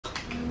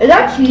Is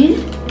that cheese?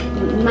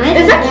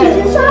 Is that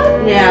cheese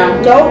inside?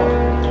 Yeah. Nope.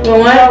 You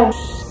want one?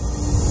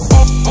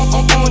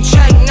 On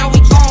track, now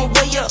we gon'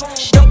 way up.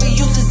 Don't be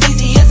used as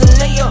easy as a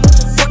layup.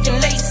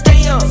 Working late,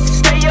 stay up,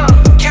 stay up.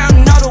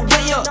 Counting all the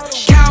way up.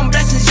 Counting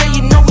blessings, yeah,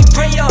 you know we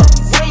pray up,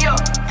 way up,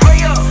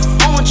 pray up.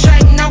 On track,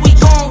 now we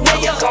gon'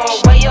 way up,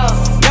 way up.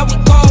 Now we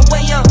gon'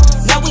 way up,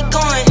 now we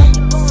going.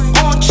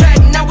 On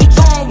track, now we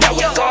gon' way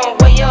up,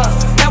 way up.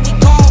 Now we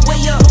gon'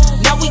 way up,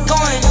 now we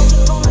going.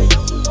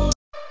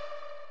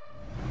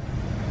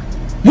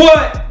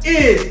 What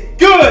is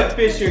good,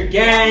 Fisher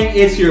Gang?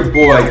 It's your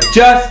boy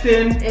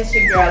Justin. It's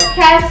your girl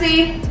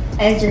Cassie.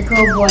 It's your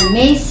co-boy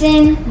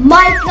Mason.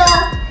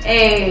 Micah.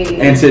 Hey.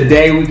 And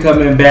today we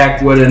coming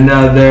back with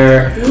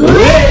another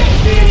lit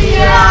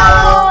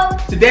video.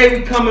 Today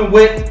we coming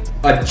with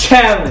a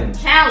challenge.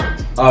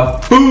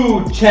 A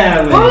food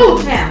challenge.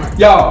 Food challenge.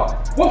 Y'all,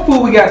 what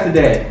food we got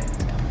today?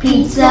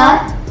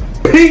 Pizza.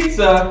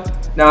 Pizza.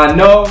 Now I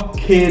know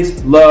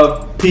kids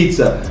love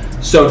pizza.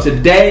 So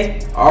today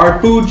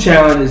our food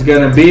challenge is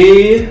gonna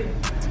be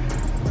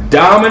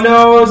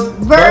Domino's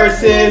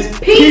versus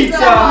Pizza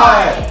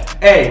Hut.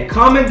 Hey,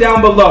 comment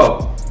down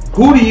below.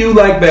 Who do you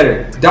like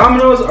better,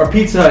 Domino's or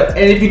Pizza Hut?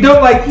 And if you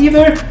don't like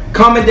either,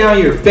 comment down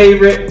your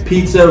favorite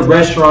pizza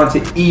restaurant to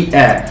eat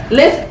at.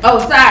 Oh,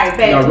 sorry,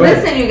 babe. No,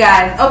 listen, you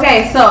guys.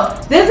 Okay, so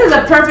this is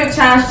a perfect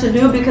challenge to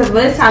do because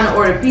when it's time to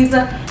order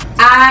pizza,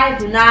 I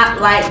do not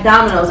like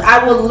Domino's.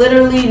 I will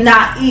literally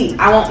not eat.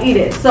 I won't eat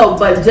it. So,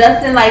 but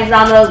Justin likes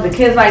Domino's. The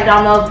kids like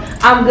Domino's.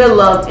 I'm good,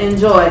 love.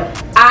 Enjoy.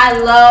 I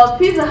love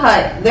Pizza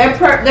Hut. They're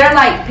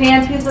like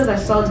pan pizzas. They're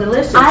so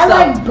delicious. I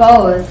like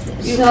both.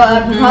 So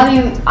I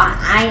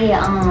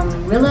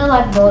really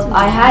like both.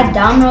 I had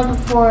Domino's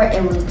before.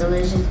 It was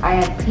delicious. I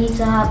had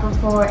Pizza Hut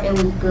before. It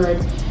was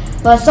good.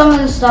 But some of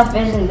the stuff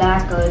isn't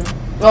that good.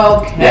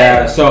 Okay.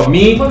 Yeah, so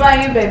me. What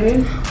about you,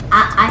 baby?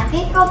 I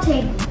think I'll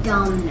take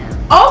Domino's.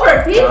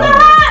 Over Pizza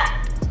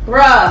Hut?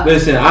 Bruh.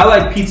 Listen, I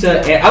like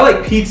pizza, and I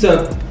like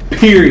pizza,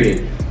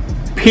 period.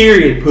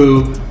 Period,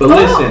 poo. But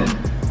listen,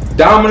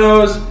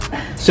 Domino's,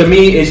 to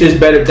me, it's just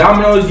better.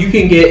 Domino's, you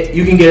can get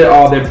it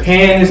all. Their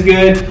pan is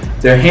good.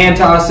 Their hand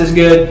toss is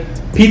good.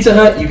 Pizza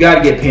Hut, you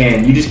gotta get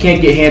pan. You just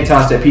can't get hand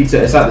tossed at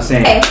pizza. It's not the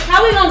same. Hey,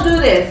 how we gonna do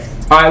this?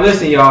 All right,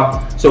 listen,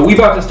 y'all. So we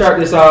about to start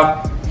this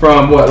off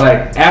from what,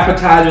 like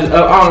appetizers?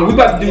 I don't know. We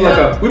about to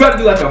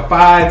do like a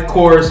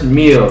 5-course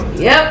meal.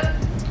 Yep.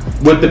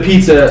 With the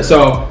pizza.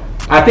 So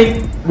I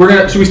think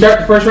should we start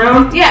the first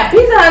round? Yeah,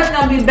 Pizza Hut's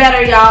gonna be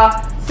better,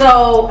 y'all.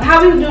 So how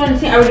are we doing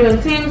teams? Are we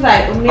doing teams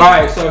like me?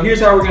 Alright, so here's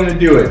how we're gonna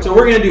do it. So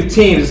we're gonna do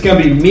teams. It's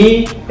gonna be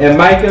me and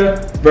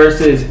Micah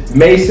versus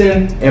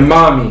Mason and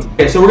Mommy.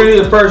 Okay, so we're gonna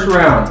do the first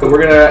round.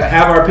 We're gonna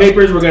have our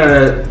papers, we're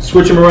gonna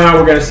switch them around,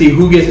 we're gonna see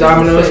who gets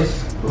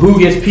Domino's, who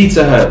gets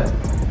Pizza Hut.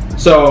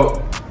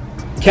 So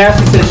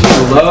Cassie says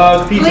she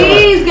loves Pizza Hut.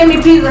 Please give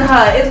me Pizza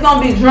Hut. It's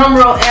gonna be drum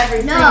roll every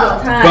single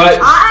time. But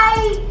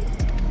I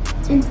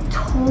am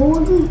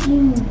totally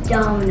doing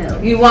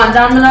Domino's. You want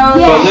Domino's?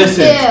 Yeah, but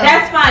listen,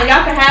 that's fine.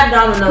 Y'all can have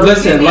Domino's.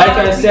 listen, like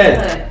I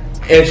said,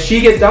 if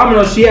she gets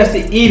Domino's, she has to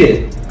eat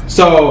it.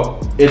 So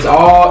it's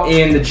all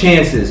in the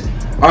chances.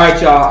 All right,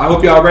 y'all. I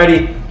hope y'all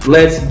ready.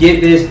 Let's get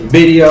this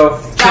video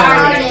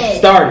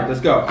started.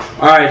 Let's go.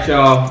 All right,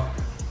 y'all.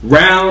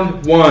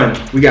 Round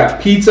 1. We got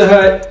Pizza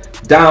Hut,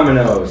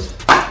 Domino's.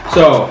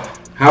 So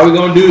how we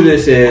gonna do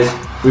this is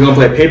we're gonna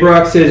play paper,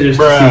 rock, scissors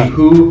to see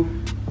who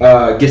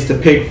gets to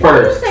pick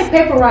first. Why did you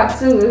say paper, rock,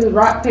 scissors?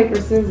 Rock, paper,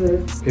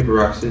 scissors. Paper,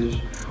 rock,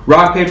 scissors.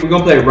 Rock, paper. We're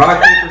gonna play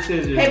rock, paper,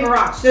 scissors. Paper,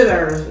 rock,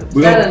 scissors. Is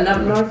that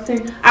another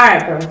thing? All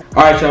right, bro.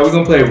 All right, y'all. We're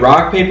gonna play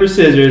rock, paper,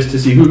 scissors to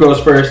see who goes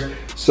first.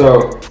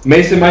 So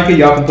Mason, Micah,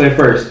 y'all can play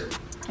first.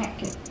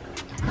 Okay.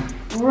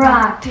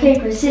 Rock,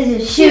 paper,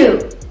 scissors,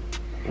 shoot.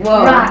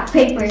 Whoa. Rock,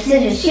 paper,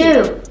 scissors,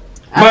 shoot.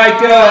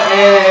 Micah,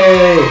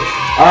 hey.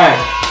 All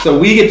right. So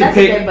we get to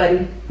pick. Okay,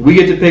 buddy. We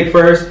get to pick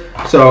first.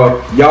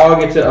 So y'all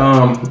get to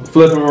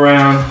flip them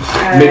around,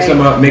 mix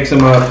them up.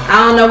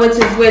 I don't know which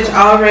is which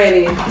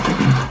already.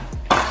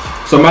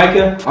 So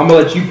Micah, I'm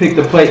gonna let you pick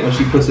the plate when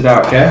she puts it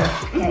out, okay?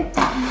 Okay.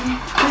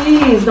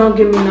 Please don't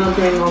give me no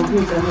thing on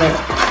Pizza Hut.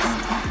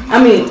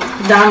 I mean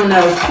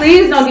Domino's.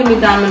 Please don't give me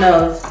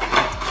Domino's. All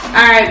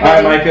right,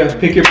 buddy. All right, Micah,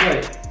 pick your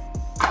plate.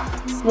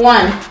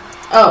 1.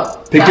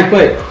 Oh. Pick your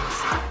plate.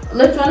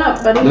 Lift one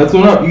up, buddy. Lift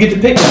one up. You get to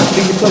pick now.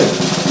 Pick your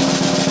plate.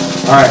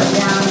 All right.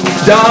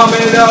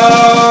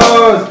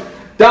 Domino's.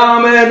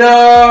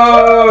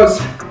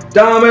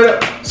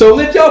 So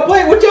lift y'all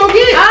plate. What y'all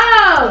get?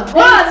 Oh,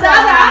 what's the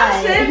other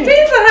option?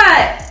 Pizza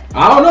Hut.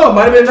 I don't know. It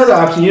might have been another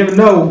option. You never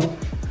know.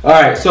 All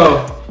right.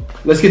 So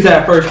let's get to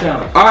that first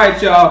challenge. All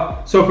right,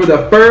 y'all. So for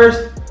the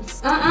first.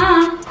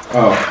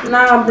 Oh.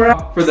 Nah,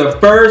 bro. For the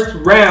first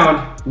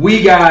round,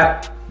 we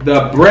got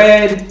the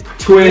bread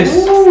twist.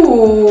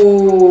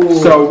 Ooh.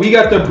 So we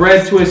got the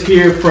bread twist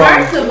here from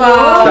First of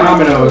all,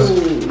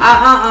 Domino's.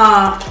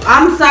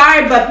 I'm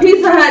sorry, but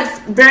Pizza Hut's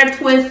bread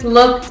twist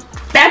look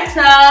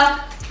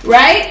better,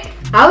 right?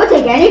 I would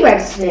take any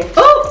bread stick.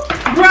 Oh,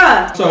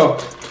 bruh. So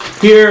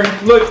here,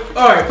 look.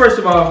 All right. First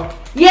of all,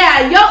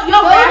 Yeah, yo,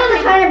 Those are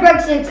the kind of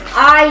breadsticks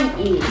I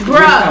eat.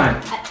 bruh.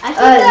 I think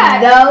that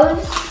those.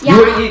 You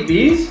would eat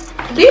these?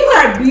 These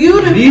are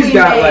beautiful. These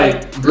got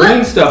like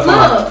green stuff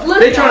on. Look,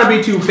 They trying to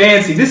be too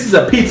fancy. This is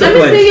a pizza Let me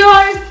place. see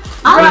yours.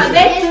 Bruh, This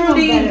they threw one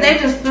these. better. They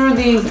just threw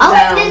these I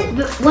down. like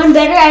this one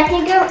better. I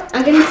think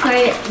I'm gonna try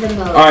it the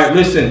most. All right,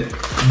 listen.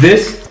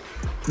 This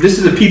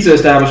is a pizza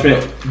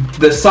establishment.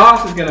 The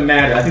sauce is gonna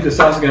matter. I think the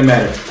sauce is gonna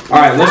matter. All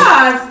right,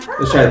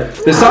 let's try it.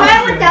 The sauce.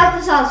 Try it without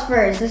the sauce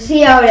first. Let's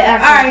see how it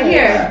actually Alright,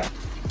 here.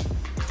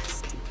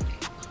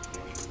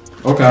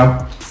 Okay.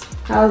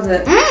 How's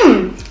it?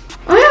 Mmm.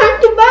 Oh,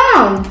 not too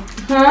bad.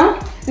 Huh?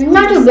 It's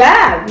not too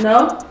bad.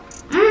 No?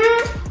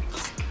 Mmm.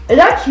 Is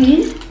that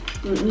cheese?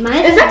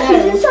 Is that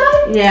cheese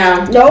inside?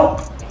 Yeah. Nope.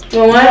 You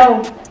want one?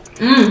 No.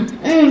 Mmm.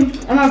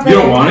 I'm afraid. You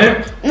don't want it?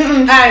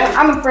 Mm-mm. Alright.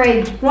 I'm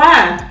afraid.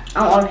 Why? I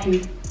don't want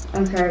cheese.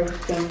 I'm sorry for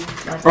saying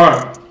that. All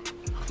right.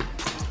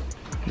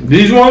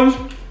 These ones,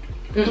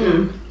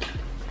 Mm-mm.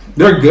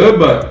 they're good,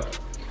 but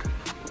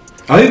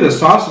I think the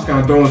sauce is kind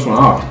of throwing this one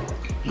off.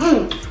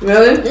 Mm.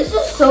 Really? This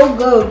is so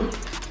good.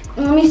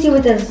 Let me see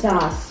with the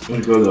sauce.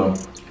 It's good though.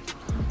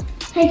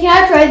 Hey, can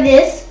I try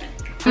this?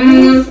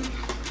 Mm-hmm.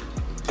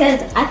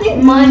 Because I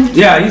think mine.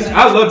 Yeah,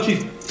 I love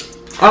cheese.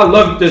 I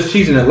love this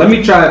cheese in it. Let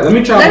me try it. Let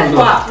me try Let's one.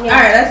 swap. Yeah.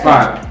 Alright, let's All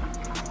swap. right.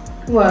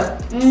 What?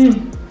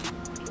 Mmm.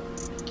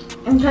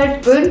 It's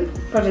good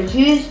for the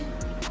cheese.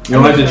 You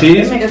don't like the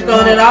cheese? All Just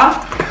throwing it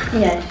off?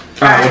 Yes.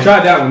 right, we'll try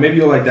that one. Maybe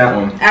you'll like that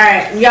one.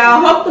 Alright,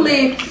 y'all,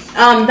 hopefully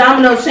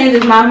Domino's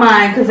changes my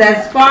mind, because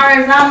as far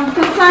as I'm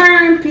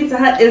concerned, Pizza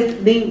Hut is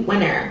the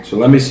winner. So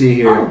let me see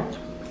here. Oh.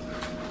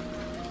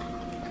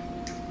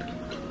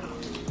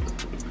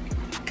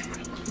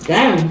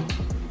 Damn.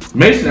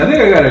 Mason, I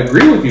think I gotta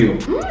agree with you.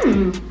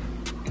 Mmm.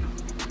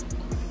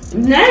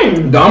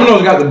 Dang.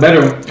 Domino's got the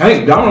better. I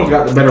think Domino's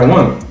got the better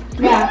one.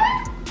 Yeah.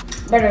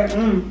 Better.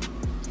 Mmm.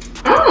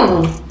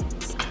 Oh.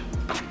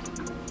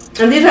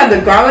 And these have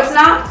the garlic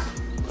knots?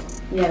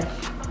 Yes.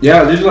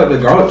 Yeah, these are like the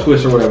garlic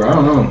twist or whatever. I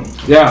don't know.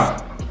 Yeah,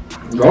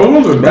 those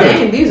ones are better.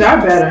 Dang, these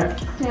are better.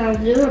 Yeah,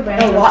 these are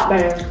better. A lot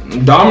better.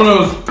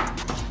 Domino's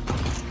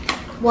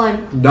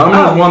One.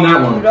 won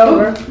that one.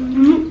 Over.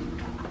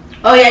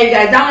 Oh yeah, you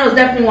guys, Domino's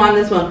definitely won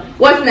this one.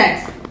 What's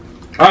next?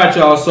 All right,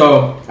 y'all.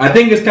 So I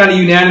think it's kind of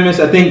unanimous.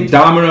 I think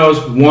Domino's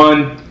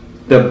won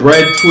the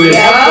bread twist.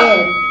 Yeah, I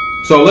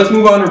did. So let's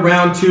move on to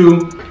round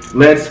 2.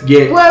 Let's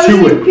get Well, to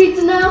we it. eating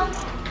pizza now?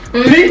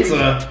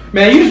 Pizza?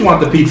 Man, you just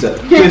want the pizza.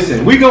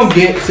 Listen, we gonna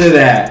get to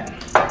that.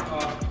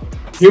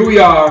 Here we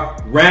are,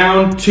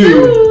 round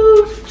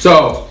 2.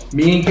 So,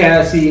 me and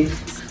Cassie,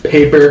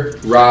 paper,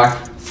 rock,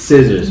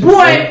 scissors.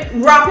 Boy,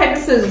 rock, paper,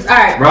 scissors.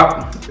 Alright.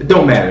 Rock, it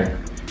don't matter.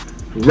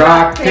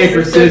 Rock,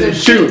 paper, scissors,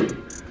 shoot.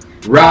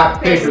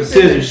 Rock, paper,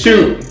 scissors,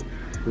 shoot.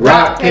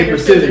 Rock, paper,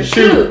 scissors,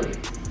 shoot.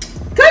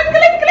 Click,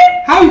 click, click.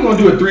 How are you gonna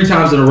do it 3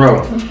 times in a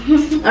row?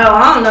 Oh,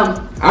 I don't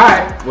know.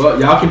 Alright, well,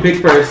 y'all can pick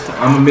first.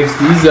 I'm gonna mix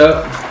these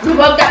up. We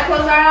both got to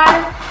close our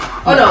eyes?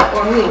 Oh no,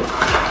 or me.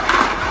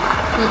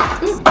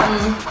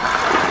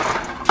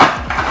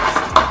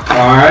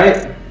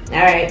 Alright.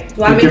 Alright.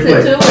 Do I Pick mix your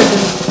it plate. too or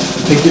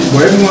just Pick it,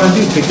 whatever you wanna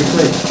do, pick your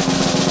plate.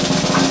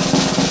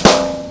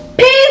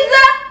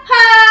 Pizza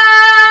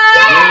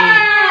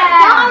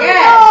Hut!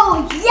 Yes.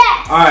 Oh,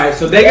 yes! Alright,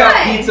 so they got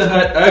Good. Pizza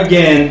Hut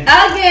again.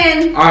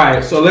 Again.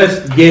 Alright, so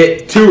let's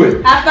get to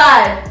it. High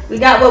five. We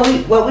got what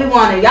we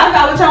wanted. Y'all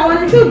got what y'all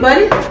wanted too,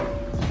 buddy.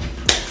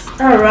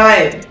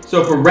 Alright.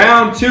 So for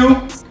round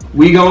 2,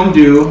 we gonna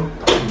do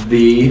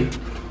the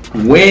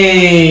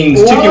wings.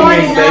 Oh, Chicken I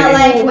wings, do not baby.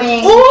 like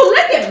wings. Ooh,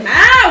 look at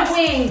my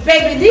wings,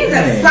 baby. These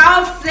Dang.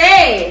 are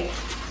saucy.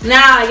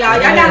 Now, y'all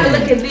gotta Dang.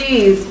 look at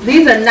these.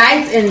 These are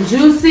nice and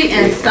juicy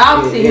and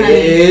saucy, honey.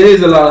 It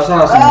is a lot of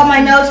sauce. Oh, my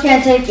nose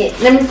can't take it.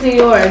 Let me see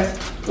yours.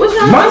 What's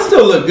yours? Mine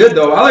still look good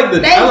though. I like the.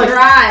 They I like,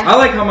 dry. I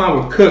like how mine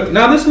would cook.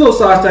 Now this little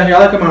sauce down here, I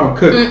like how mine would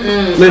cook.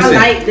 Listen,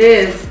 I like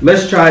this.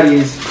 let's try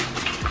these.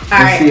 All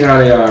Let's see right, how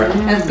they are.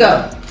 let's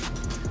go.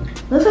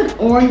 Looks like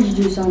orange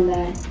juice on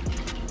that.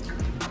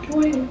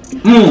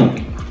 Mmm.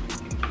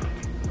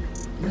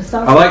 The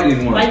sauce I like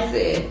these ones.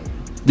 spicy.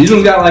 These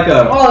ones got like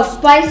a. Oh,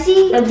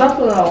 spicy? The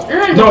buffalo.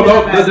 No,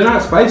 they're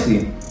not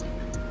spicy.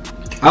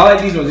 I like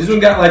these ones. These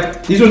ones got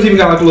like. These ones even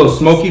got like a little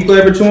smoky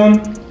flavor to them.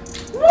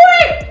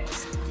 What?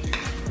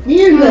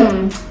 These are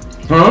good.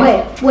 Huh?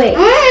 Wait.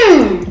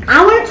 Mmm.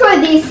 I want to try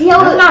these. See how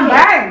it's not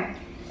bad.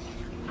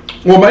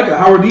 Well, Micah,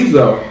 how are these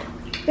though?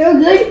 They're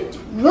good.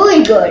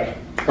 Really good.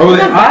 Oh, they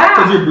Not hot bad.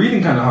 because you're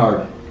breathing kind of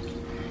hard.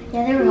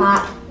 Yeah, they were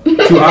hot.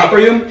 Too hot for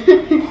you?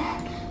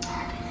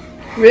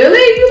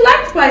 Really? You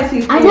like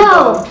spicy food? I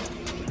know.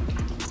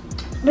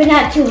 But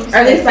not too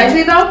Are they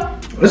spicy though?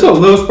 It's a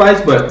little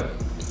spice, but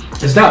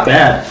it's not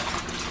bad.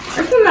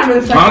 It's not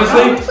really spicy.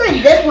 Honestly, I want to try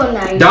this one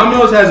now.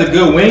 Domino's has a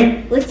good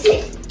wing. Let's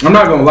see. I'm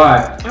not gonna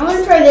lie. I want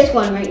to try this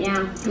one right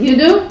now. You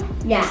do?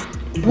 Yeah.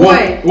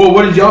 Boy. Well,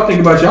 what did y'all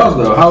think about y'all's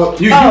though? How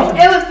you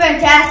It was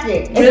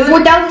fantastic. Really? If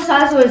without the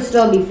sauce, it would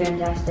still be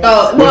fantastic.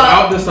 Oh, well,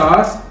 without the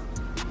sauce?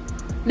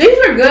 these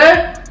were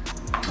good.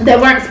 They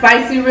weren't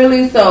spicy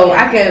really, so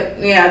I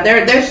could, yeah,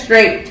 they're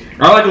straight.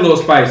 I like a little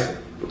spice.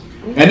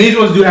 And these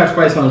ones do have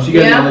spice on them, so you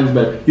guys like this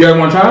better. You guys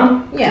want to try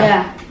them?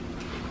 Yeah.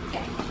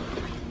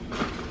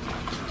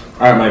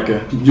 Alright,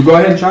 Micah. You go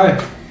ahead and try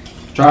it.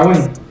 Try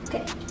one.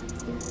 Okay.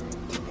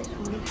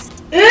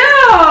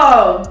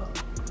 Ew!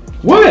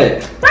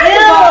 What?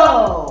 First of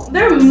all,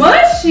 they're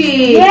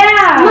mushy.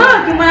 Yeah.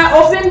 Look, you might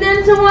opened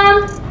into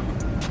one.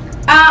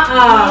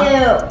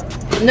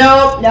 Ew.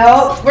 Nope.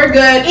 Nope. We're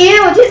good.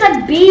 Ew, it tastes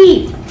like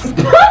beef.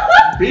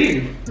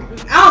 Beef.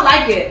 I don't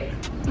like it.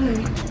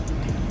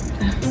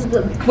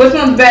 Which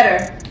one's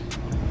better?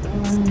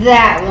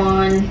 That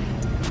one.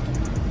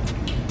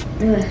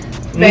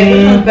 Babe,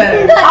 which one's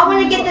better? I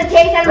want to get the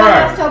taste out of my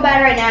mouth so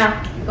bad right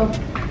now.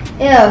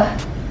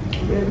 Ew.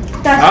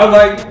 I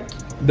like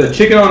the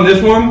chicken on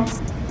this one.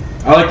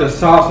 I like the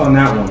sauce on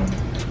that one.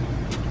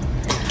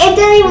 It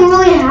doesn't even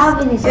really have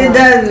any sauce. It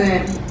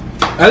doesn't.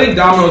 I think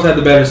Domino's had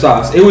the better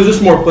sauce. It was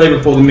just more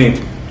flavorful to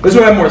me. This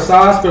one had more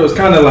sauce, but it was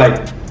kind of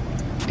like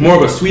more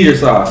of a sweeter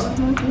sauce.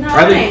 No,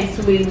 I it think-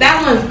 ain't sweet.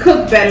 That one's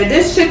cooked better.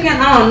 This chicken,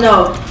 I don't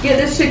know. Get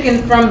this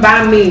chicken from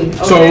by me.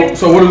 Okay?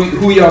 So what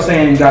who y'all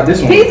saying got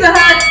this one? Pizza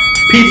Hut.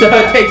 Pizza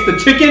Hut takes the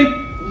chicken.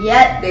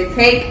 Yep. They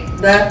take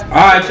the. All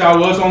right, y'all.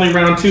 Well, it's only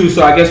round 2,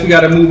 so I guess we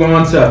got to move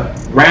on to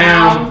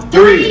round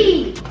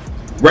 3.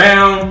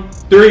 Round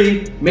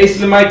 3.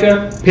 Mason and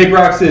Micah, paper,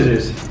 rock,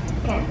 scissors.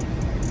 Okay.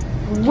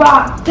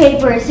 Rock,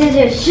 paper,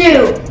 scissors,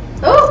 shoot.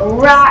 Ooh.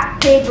 Rock,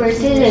 paper,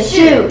 scissors,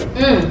 shoot.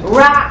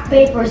 Rock,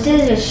 paper,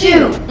 scissors,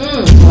 shoot.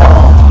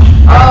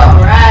 All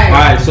right. All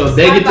right, so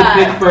they get to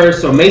Bye-bye. pick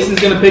first. So Mason's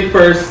gonna pick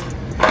first.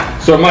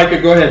 So Micah,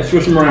 go ahead,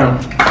 switch them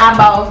around.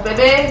 Eyeballs,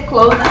 baby.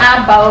 Close the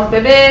eyeballs,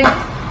 baby.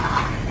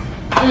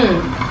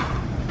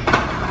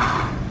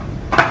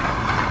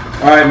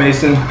 All right,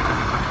 Mason.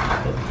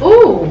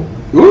 Ooh.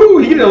 Ooh,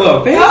 he get a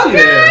little fancy Okay.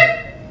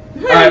 there.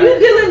 Honey, All right. you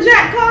dealing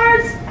jack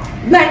cards?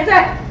 Like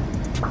that?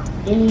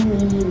 Eeny,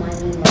 meeny,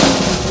 miny, moe.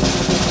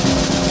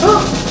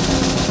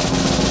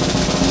 Ooh.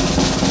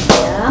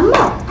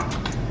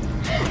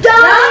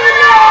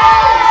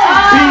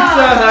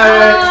 Pizza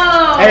Hut.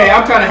 Oh. Hey,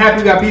 I'm kind of happy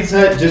we got Pizza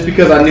Hut just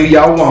because I knew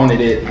y'all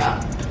wanted it.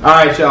 All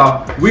right,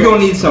 y'all. We're gonna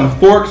need some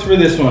forks for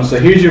this one. So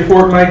here's your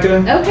fork, Micah.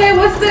 Okay,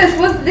 what's this?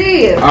 What's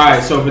this? All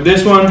right, so for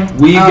this one,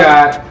 we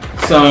got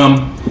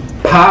some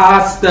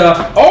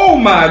pasta. Oh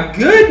my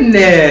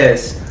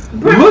goodness!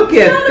 Look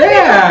at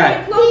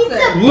that!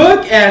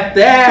 Look at that!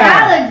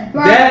 That looks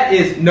burnt. That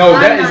is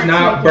that is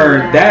not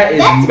burnt. That is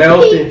That's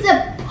melted.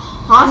 pizza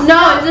pasta.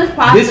 No, it's just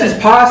pasta. This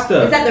is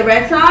pasta. Is that the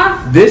red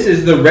sauce? This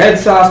is the red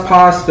sauce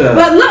pasta.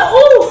 But look,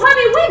 ooh,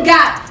 honey, we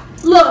got.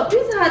 Look,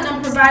 Pizza Hut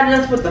done provided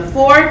us with the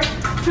fork,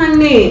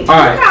 honey. All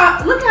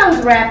right. Look how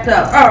it's wrapped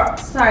up. Oh,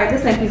 sorry,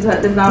 this ain't Pizza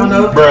Hut. This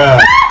Domino's. Bruh.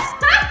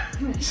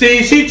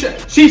 See,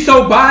 she's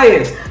so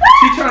biased.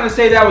 She's trying to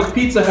say that was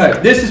Pizza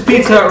Hut. This is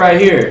Pizza Hut right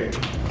here.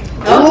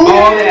 All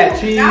that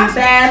cheese. Not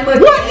bad. Look.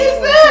 What is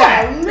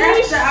that?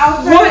 That's the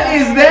outside. What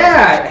is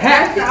that?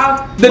 That's the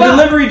outside. The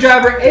delivery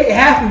driver ate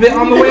half of it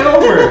on the way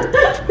over.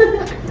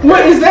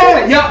 What is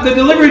that? Yup, the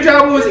delivery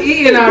driver was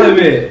eating out of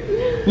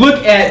it.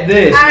 Look at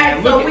this. All right,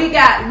 man. so Look we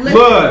got.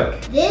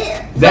 Look.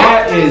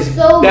 That is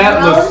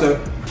that looks so.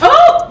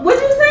 Oh,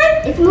 what'd you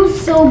say? It smells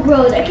so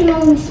gross. I can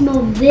only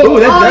smell this. Ooh,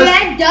 that does-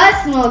 yeah, it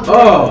does smell gross.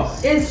 Oh.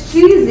 It's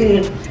cheesy.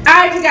 All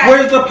right, you guys.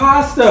 Where's the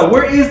pasta?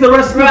 Where is the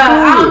rest of the Bruh,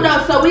 food? I don't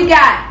know. So we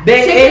got.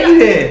 They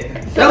chicken- ate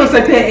it. That looks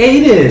like they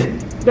ate it.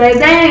 They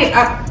ain't.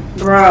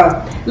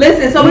 Bruh.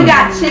 Listen, so we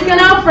got chicken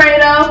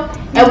Alfredo,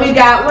 and we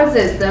got, what's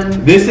this?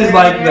 This is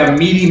like the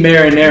meaty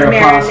marinara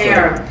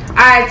pasta.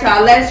 Alright,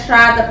 y'all, let's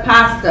try the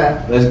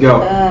pasta. Let's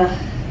go.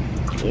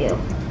 Ew.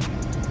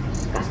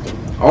 Disgusting.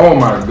 Oh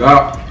my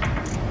god.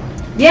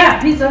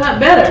 Yeah, Pizza Hut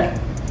better.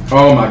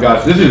 Oh my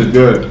gosh, this is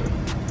good.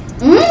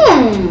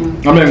 Mmm.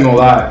 I'm not even gonna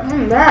lie.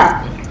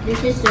 Yeah.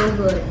 This is so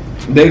good.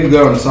 They can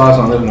go on the sauce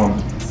on this one.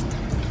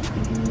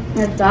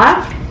 The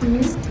sauce? The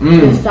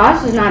Mmm.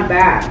 sauce is not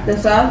bad. The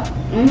sauce?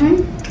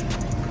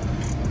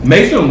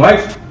 Mason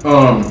likes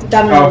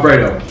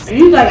Alfredo.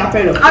 You like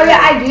Alfredo? Oh yeah,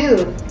 I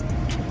do.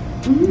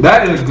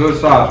 That is a good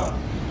sauce.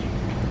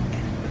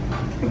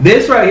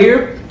 This right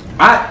here,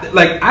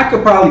 I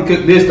could probably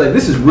cook this. Like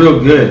this is real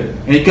good.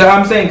 And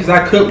I'm saying because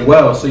I cook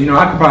well, so you know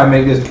I could probably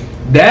make this.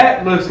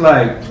 That looks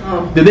like.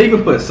 Did they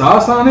even put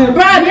sauce on it?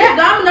 Bruh, this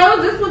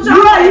Domino's, this what y'all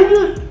Bro,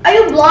 like. are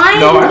you blind?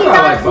 No, I you thought I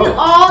not like see both.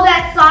 all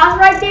that sauce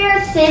right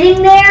there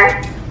sitting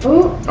there?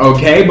 Ooh.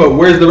 Okay, but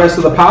where's the rest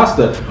of the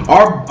pasta?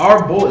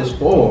 Our bowl is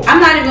full. I'm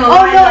not even gonna Oh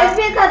lie. no, it's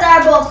because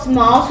our bowl's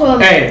small, so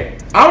Hey,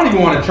 I don't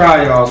even want to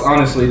try y'all's.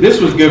 Honestly, this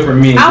was good for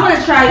me. I want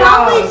to try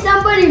probably y'all.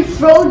 somebody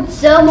threw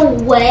some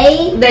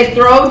away. They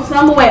throw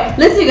some away.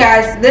 Listen, you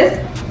guys, this,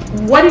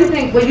 what do you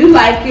think? Well, you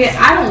like it.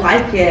 I don't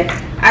like it.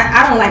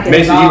 I don't like it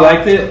Mason, at all. you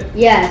liked it?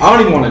 Yes. I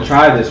don't even want to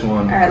try this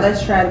one. All right,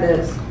 let's try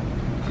this.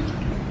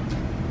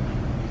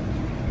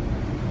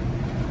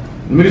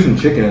 Let me do some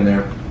chicken in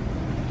there.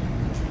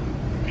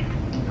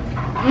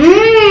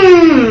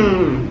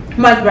 Mmm.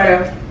 Much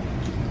better.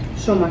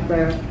 So much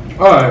better.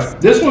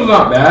 Alright, this one's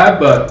not bad,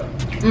 but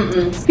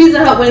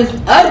Pizza Hut wins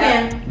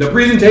again. the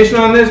presentation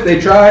on this, they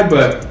tried,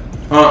 but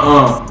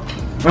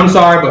I'm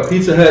sorry, but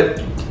Pizza Hut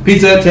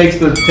takes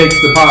the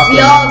pasta. We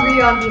all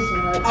agree on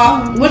Pizza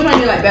Hut. Which one do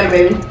you like better,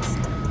 baby?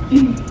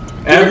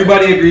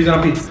 Everybody agrees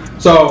on pizza.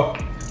 So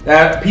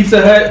that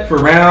Pizza Hut for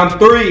round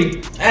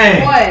 3.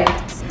 Dang. Boy,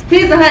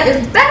 Pizza Hut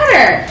is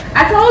better.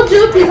 I told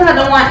you Pizza Hut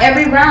don't want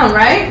every round,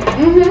 right?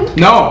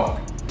 No,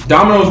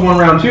 Domino's won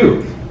round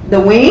 2. The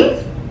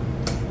wings?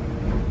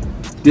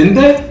 Didn't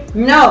they?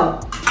 No.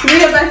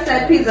 3 of us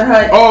said Pizza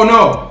Hut. Oh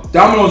no,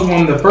 Domino's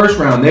won the first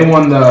round. They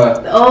won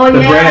the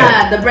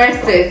bread. The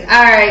breadsticks.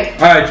 All right.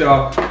 All right,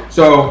 y'all.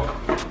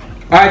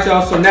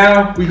 So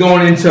now we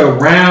going into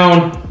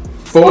round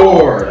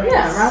 4.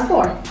 Yeah, round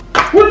 4.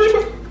 What did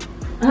you?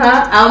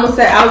 I almost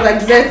said I was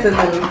like this and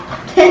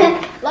then.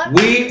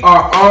 We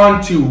are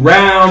on to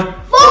round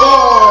 4.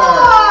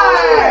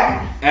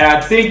 And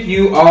I think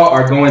you all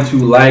are going to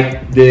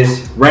like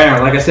this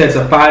round. Like I said, it's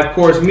a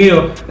 5-course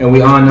meal, and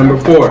we on number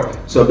 4.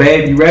 So,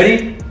 babe, you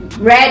ready?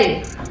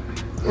 Ready.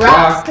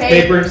 Rock,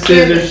 paper,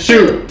 scissors,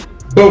 shoot.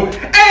 Boom.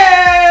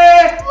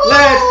 Hey!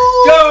 Let's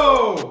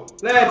go!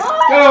 Let's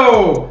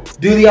go!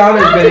 Do the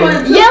honors, babe.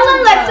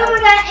 Yelling like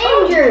someone got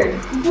injured.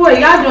 Boy,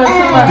 y'all doing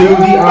so much. Do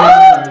the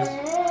honors.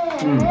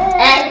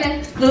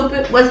 Acting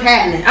stupid. What's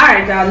happening? All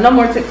right, y'all. No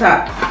more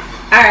TikTok.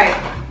 All right.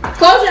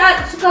 Close your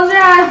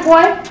eyes,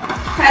 boy.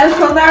 Have us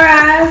close our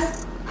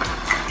eyes.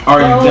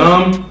 Are you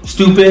dumb,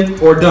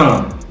 stupid, or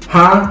dumb?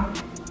 Huh?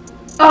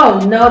 Oh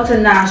no,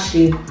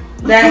 Tanashi.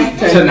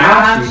 That's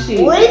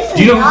Tanashi. What is Do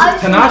you know who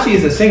Tanashi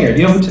is a singer? Do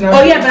you know who Tanashi is?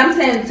 Oh yeah, but I'm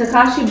saying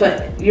Takashi,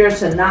 but you're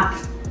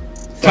Tanashi.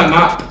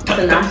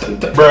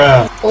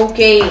 Bruh.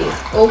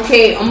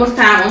 Okay, almost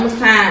time.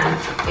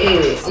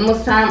 Hey,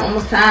 almost time.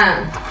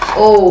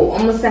 Oh,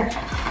 almost time.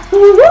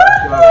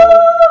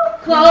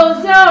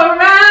 Close your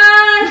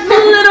eyes,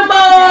 little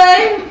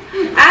boy.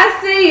 I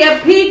see you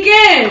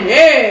peeking.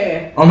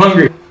 Yeah. I'm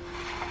hungry.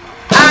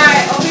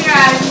 Alright, open your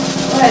eyes.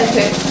 Go ahead and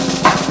pick.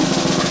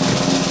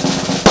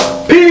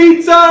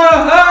 Pizza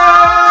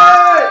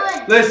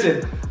Hut! Listen,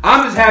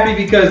 I'm just happy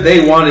because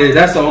they wanted it.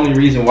 That's the only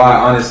reason why,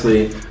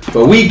 honestly.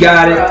 But we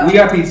got it. We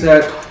got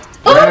Pizza Hut.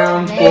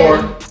 Round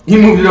 4.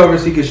 You moved it over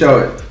so you could show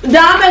it.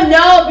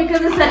 Domino,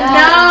 because it said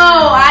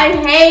no. I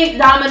hate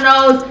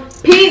Domino's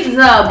pizza,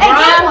 bro. Hey,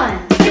 good one.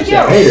 Good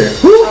joke. Hater.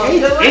 Who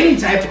hates any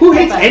type? Who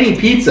hates any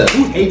pizza?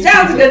 Who hates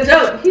That was a pizza? good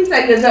joke. He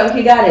said good joke.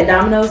 He got it.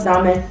 Domino's, no.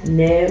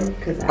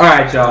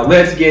 Alright, y'all.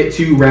 Let's get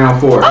to round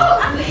 4.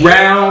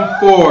 Round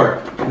 4.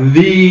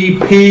 The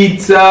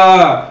pizza.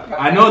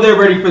 I know they're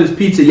ready for this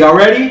pizza. Y'all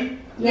ready?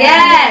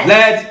 Yes.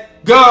 Let's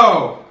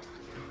go.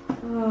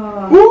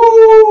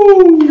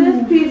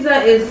 This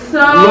pizza is so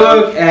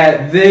Look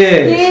at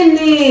this.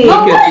 skinny.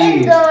 Look at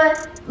these.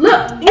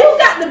 Look, you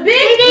got the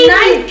big,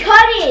 nice.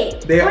 Cut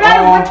it. They when all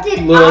I ripped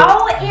it look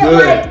out, it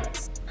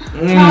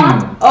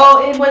good.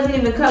 Oh, it wasn't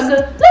even cut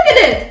good. Look at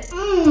this.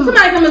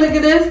 Somebody come and look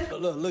at this.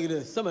 Look at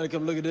this. Somebody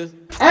come look at this.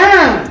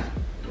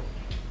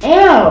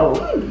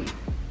 Ew.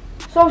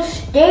 So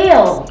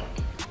stale.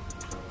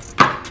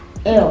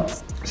 Ew.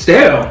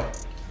 Stale.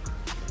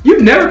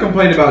 You've never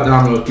complained about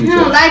Domino's pizza. I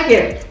don't like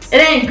it. It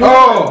ain't good.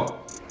 Oh,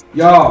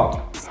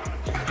 y'all,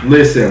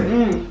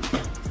 listen.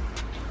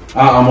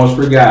 I almost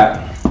forgot.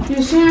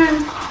 You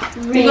sharing?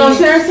 You gonna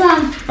share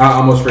some? I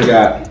almost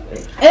forgot.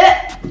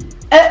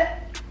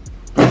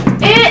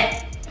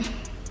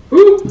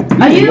 Ooh,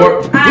 Are you?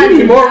 You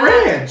need more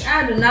ranch.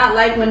 I do not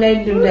like when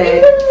they do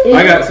that.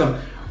 I got some.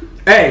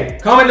 Hey,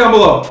 comment down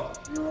below.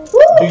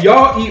 Do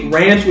y'all eat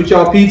ranch with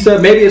y'all pizza?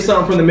 Maybe it's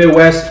something from the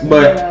Midwest,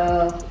 but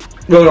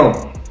hold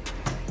on.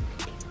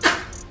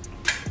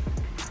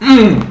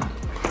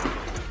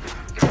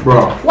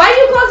 Bro. Why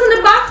you closing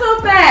the box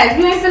so fast?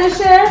 You ain't finna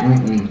share?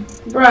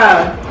 Bro.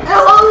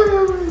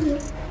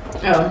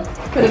 Oh,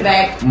 put it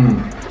back.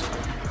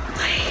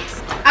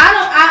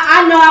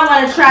 I know I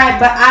want to try it,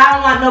 but I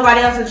don't want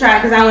nobody else to try it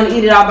because I want to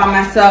eat it all by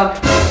myself.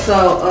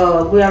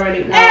 So, we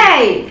already know.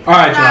 Hey!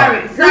 Alright, y'all.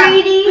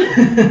 Greedy.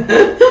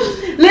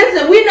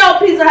 Listen, we know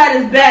Pizza Hut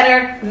is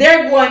better.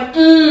 They're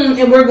going,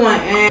 and we're going,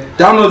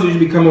 Domino's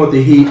usually be coming with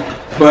the heat,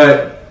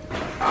 but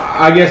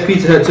I guess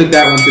Pizza Hut took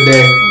that one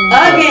today.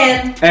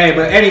 Again. Hey,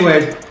 but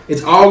anyways,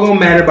 it's all gonna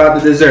matter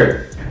about the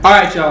dessert.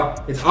 Alright, y'all.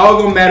 It's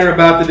all gonna matter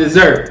about the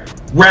dessert.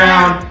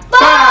 Round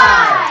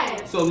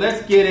 5! So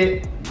let's get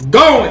it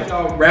going.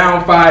 Y'all,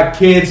 round 5,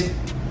 kids.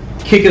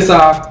 Kick us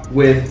off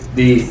with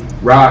the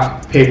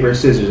rock, paper,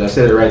 scissors. I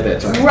said it right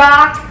that time.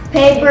 Rock,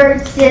 paper,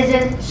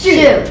 scissors,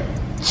 shoot.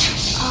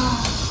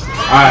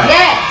 Alright.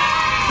 Yes.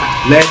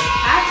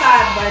 High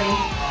five,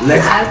 buddy.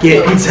 Let's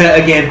get pizza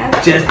again,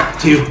 just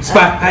to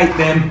spotlight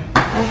them.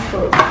 That's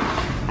cool.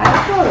 That's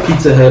cool.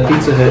 Pizza Hut,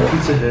 Pizza Hut,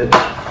 Pizza Hut.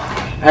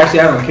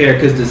 Actually, I don't care,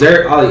 because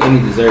dessert, I'll eat any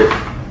dessert.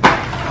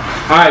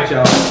 Alright,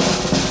 y'all.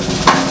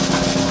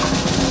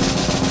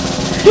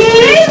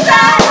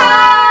 Pizza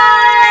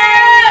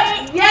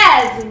Hut!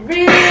 Yes,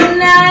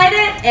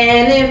 reunited,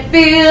 and it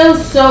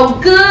feels so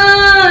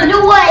good. You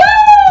know what?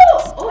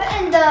 Woo!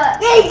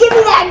 Hey, give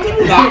me that, give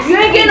me that. You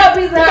ain't getting no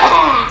Pizza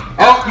Hut.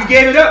 Oh, you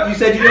gave it up. You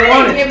said you didn't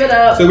want it. Give it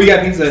up. So we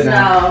got Pizza Hut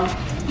now.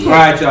 No.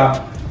 Alright,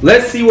 y'all.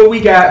 Let's see what we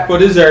got for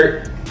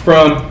dessert.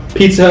 from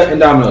Pizza Hut and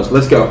Domino's.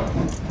 Let's go.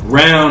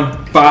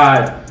 Round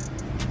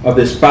 5 of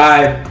this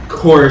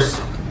 5-course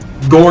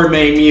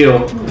gourmet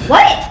meal.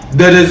 What?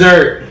 The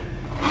dessert.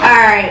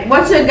 Alright,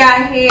 what you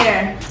got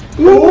here?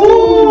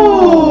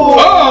 Ooh.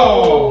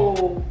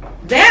 Oh.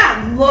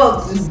 That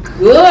looks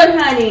good,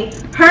 honey.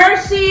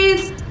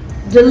 Hershey's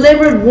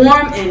delivered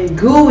warm and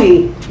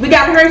gooey. We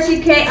got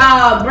Hershey cake,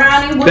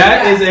 brownie. What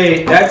I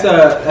think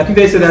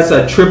they said that's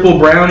a triple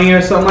brownie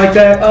or something like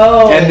that.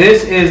 Oh. And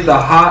this is the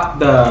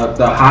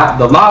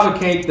lava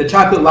cake, the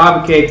chocolate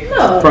lava cake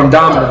from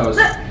Domino's.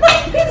 Look,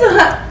 Pizza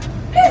Hut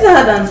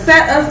done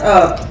set us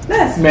up.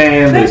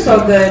 That's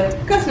so good.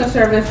 Customer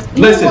service.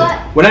 Listen,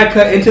 when I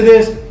cut into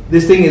this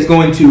thing is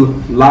going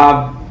to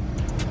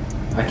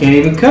I can't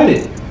even cut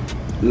it.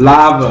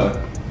 Lava.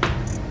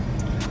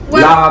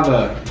 What?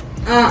 Lava.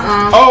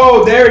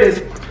 Oh, there it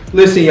is.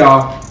 Listen,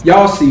 y'all.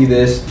 Y'all see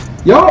this.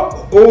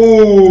 Y'all.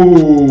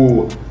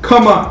 Oh,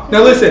 come on.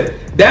 Now listen.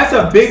 That's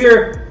a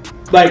bigger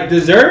like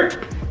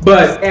dessert,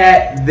 but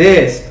at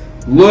this.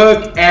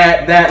 Look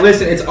at that.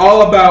 Listen, it's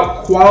all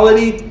about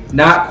quality,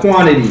 not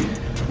quantity.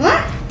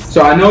 What?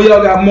 So I know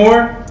y'all got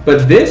more,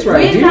 but this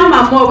right here. We ain't talking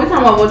about more. We're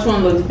talking about which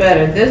one looks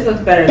better. This looks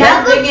better.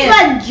 That Let's looks dig in.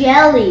 like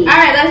jelly. All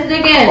right, let's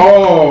dig in.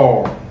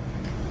 Oh.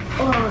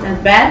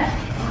 That's bad.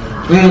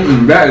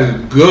 That is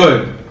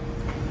good.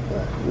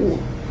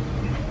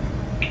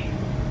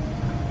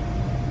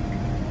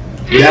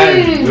 That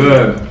is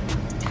good.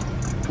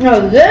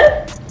 No,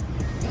 this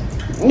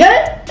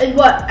is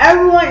what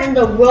everyone in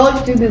the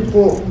world should be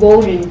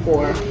voting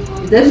for.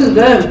 This is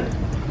good.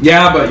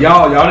 Yeah, but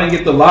y'all didn't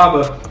get the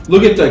lava.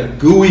 Look at the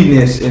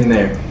gooiness in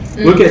there.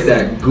 Look at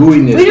that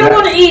gooiness. We don't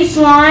want to eat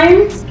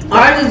slime.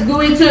 Ours is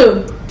gooey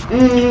too.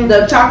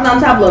 The chocolate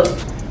on top, look.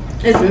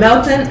 It's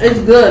melting. It's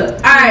good.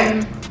 All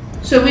right.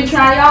 Should we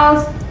try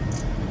y'all's?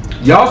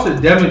 Y'all should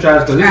definitely try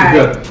this because this is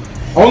good.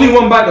 Only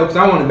one bite though, because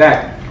I want it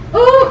back.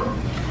 Ooh.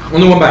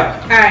 Only one bite.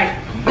 All right.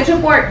 Get your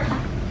fork.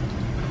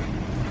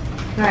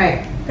 All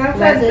right.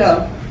 Let's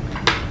go.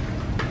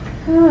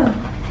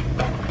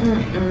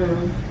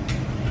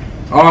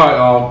 All right,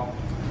 y'all.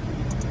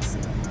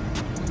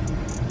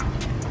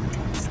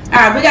 All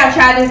right, we gotta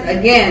try this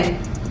again.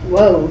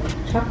 Whoa,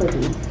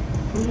 chocolatey.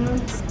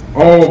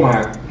 Oh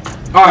my.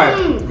 All right,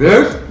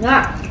 this.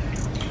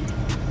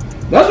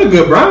 That's a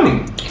good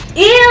brownie.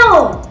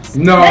 Ew.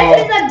 No.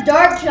 This is a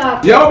dark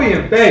chocolate. Y'all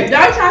being fake.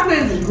 Dark chocolate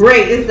is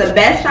great. It's the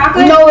best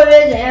chocolate. No, it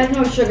isn't. It has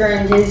no sugar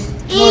in this.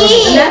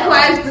 And that's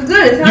why it's the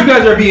good. You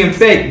guys are being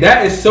fake.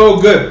 That is so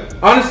good.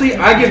 Honestly,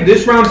 I give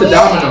this round to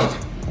Domino's.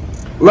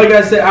 Like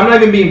I said, I'm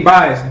not even being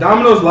biased.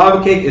 Domino's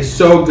lava cake is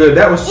so good.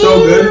 That was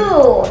so good.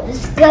 Ew,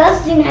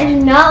 disgusting. I do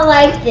not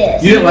like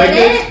this. You didn't like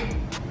this?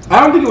 I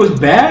don't think it was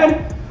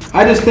bad.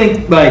 I just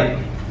think like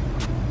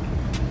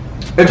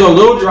it's a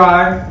little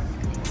dry.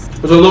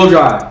 It's a little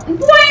dry. Boy,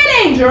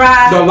 it ain't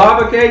dry. The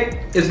lava cake,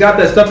 it's got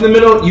that stuff in the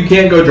middle. You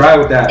can't go dry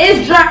with that.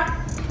 It's dry.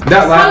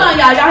 That lava. Hold on,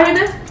 y'all. Y'all hear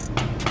this?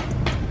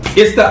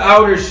 It's the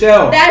outer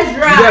shell. That's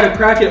dry. You gotta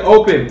crack it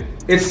open.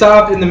 It's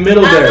soft in the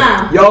middle there.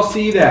 Y'all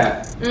see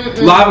that?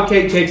 Lava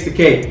cake takes the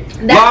cake.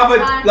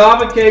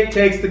 Lava cake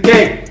takes the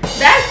cake.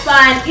 That's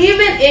fine.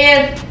 Even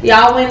if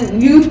y'all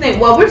win, you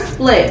think, well, we're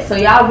split, so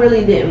y'all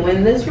really didn't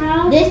win this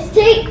round. This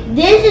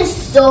is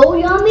so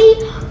yummy.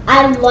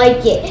 I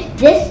like it.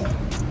 This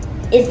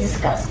is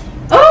disgusting.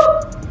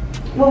 Oh,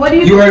 well, what do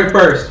you? You heard it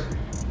first.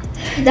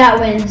 That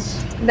wins.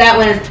 That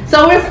wins.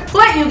 So we're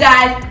split, you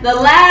guys. The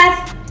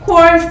last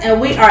course, and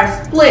we are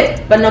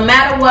split. But no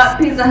matter what,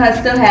 Pizza Hut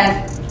still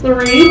has 3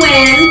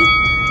 wins.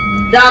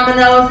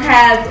 Domino's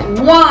has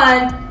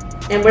 1,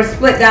 and we're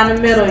split down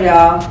the middle,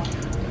 y'all.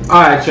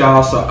 All right,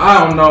 y'all. So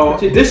I don't know.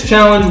 This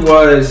challenge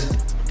was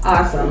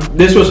awesome.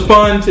 This was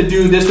fun to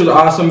do. This was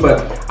awesome.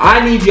 But I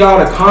need y'all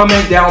to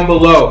comment down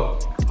below.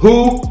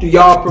 Who do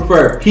y'all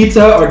prefer, Pizza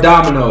Hut or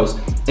Domino's,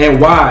 and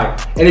why?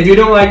 And if you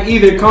don't like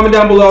either, comment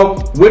down below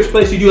which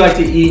place you do like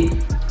to eat,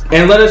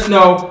 and let us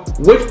know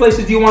which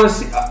places do you want to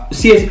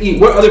see us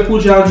eat. What other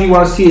food challenges you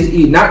want to see us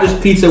eat? Not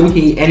just pizza. We can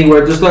eat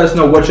anywhere. Just let us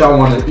know what y'all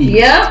want to eat.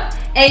 Yep.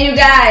 And you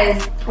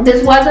guys,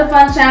 this was a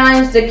fun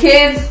challenge. The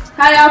kids,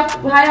 how y'all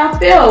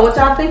feel? What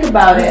y'all think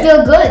about it? I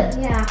feel good.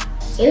 Yeah.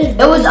 It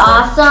was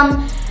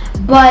awesome,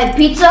 but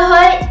Pizza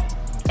Hut,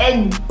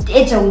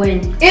 it's a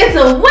win. It's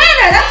a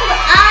winner. That's what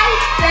I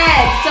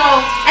said. So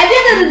at the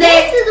end of the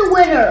day, this is a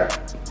winner.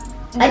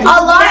 Like a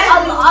lot of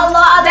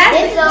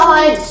Pizza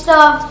Hut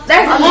stuff.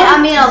 I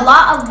mean, a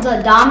lot of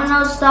the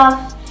Domino's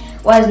stuff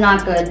was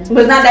not good.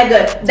 Was not that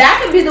good.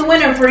 That could be the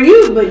winner for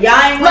you, but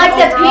y'all ain't like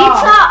the pizza.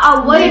 I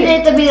wanted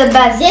it to be the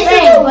best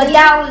thing, but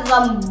that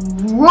was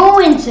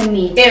ruined to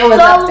me. It was.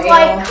 So I was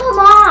like, come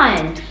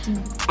on.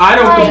 I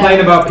don't complain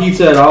about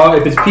pizza at all.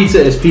 If it's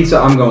pizza, it's pizza.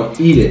 I'm gonna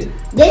eat it.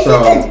 This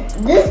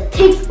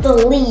takes the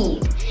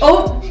lead.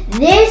 Oh,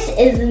 this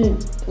is in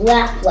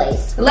last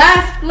place.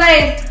 Last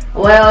place.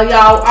 Well,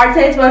 y'all, our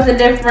taste buds are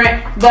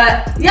different,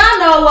 but y'all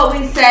know what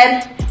we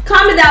said.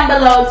 Comment down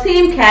below,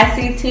 Team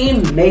Cassie,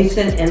 Team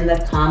Mason in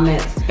the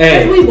comments.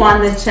 Hey. Because we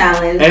won this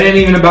challenge. It ain't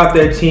even about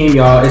their team,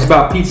 y'all. It's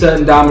about Pizza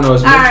and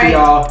Domino's. Make sure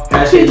y'all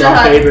hashtag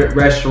y'all favorite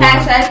restaurant.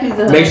 Hashtag Pizza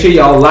Hut. Make sure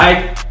y'all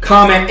like,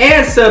 comment,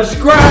 and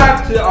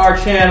subscribe to our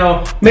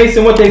channel.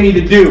 Mason, what they need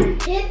to do?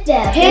 Hit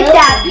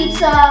that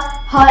Pizza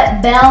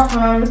Hut bell for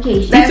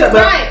notifications. That's Pizza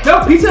right.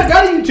 Bell. No, Pizza Hut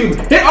got a YouTube.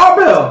 Hit our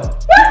bell.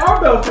 Hit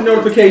our bell for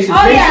notifications.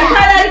 Oh Mason. yeah, try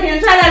that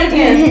again. Try that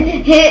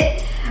again.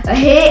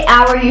 Hit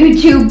our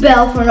YouTube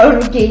bell for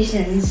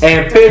notifications.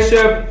 And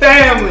Fisher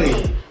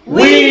family,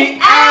 we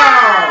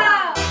out.